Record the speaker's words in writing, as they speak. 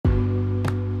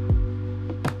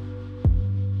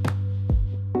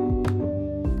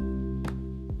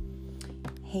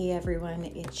Hey everyone,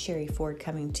 it's Sherry Ford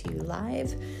coming to you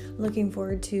live. Looking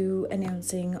forward to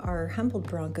announcing our Humboldt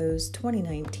Broncos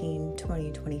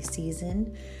 2019-2020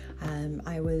 season.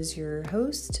 I was your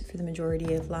host for the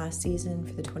majority of last season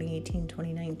for the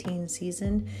 2018-2019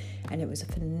 season, and it was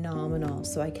phenomenal.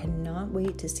 So I cannot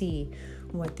wait to see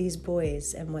what these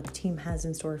boys and what the team has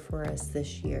in store for us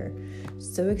this year.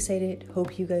 So excited.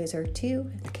 Hope you guys are too.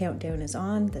 The countdown is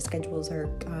on. The schedules are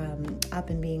up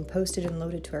and being posted and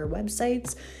loaded to our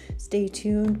websites. Stay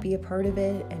tuned, be a part of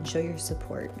it, and show your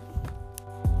support.